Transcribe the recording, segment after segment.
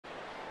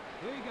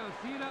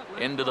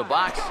Into the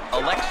box,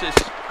 Alexis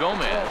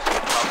Gomez.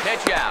 A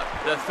pitch out.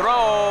 The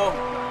throw.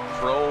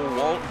 Throw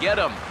won't get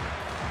him.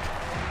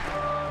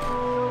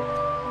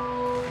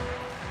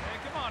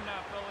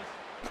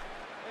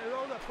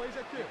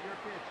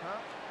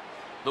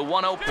 The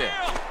 1-0 pitch.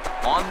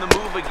 On the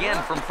move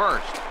again from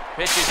first.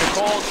 Pitches a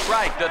cold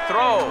strike. The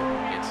throw.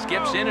 It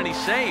skips in and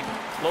he's safe.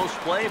 Close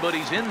play, but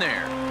he's in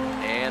there.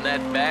 And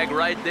that bag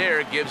right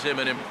there gives him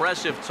an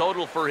impressive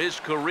total for his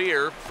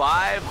career,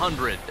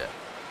 500.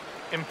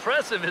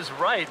 Impressive is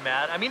right,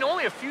 Matt. I mean,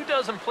 only a few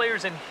dozen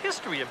players in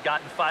history have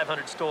gotten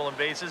 500 stolen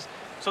bases,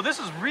 so this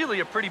is really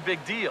a pretty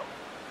big deal.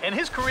 And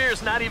his career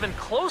is not even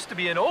close to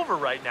being over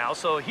right now,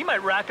 so he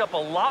might rack up a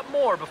lot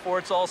more before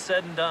it's all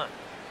said and done.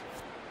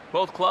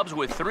 Both clubs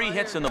with 3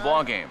 hits in the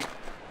ballgame.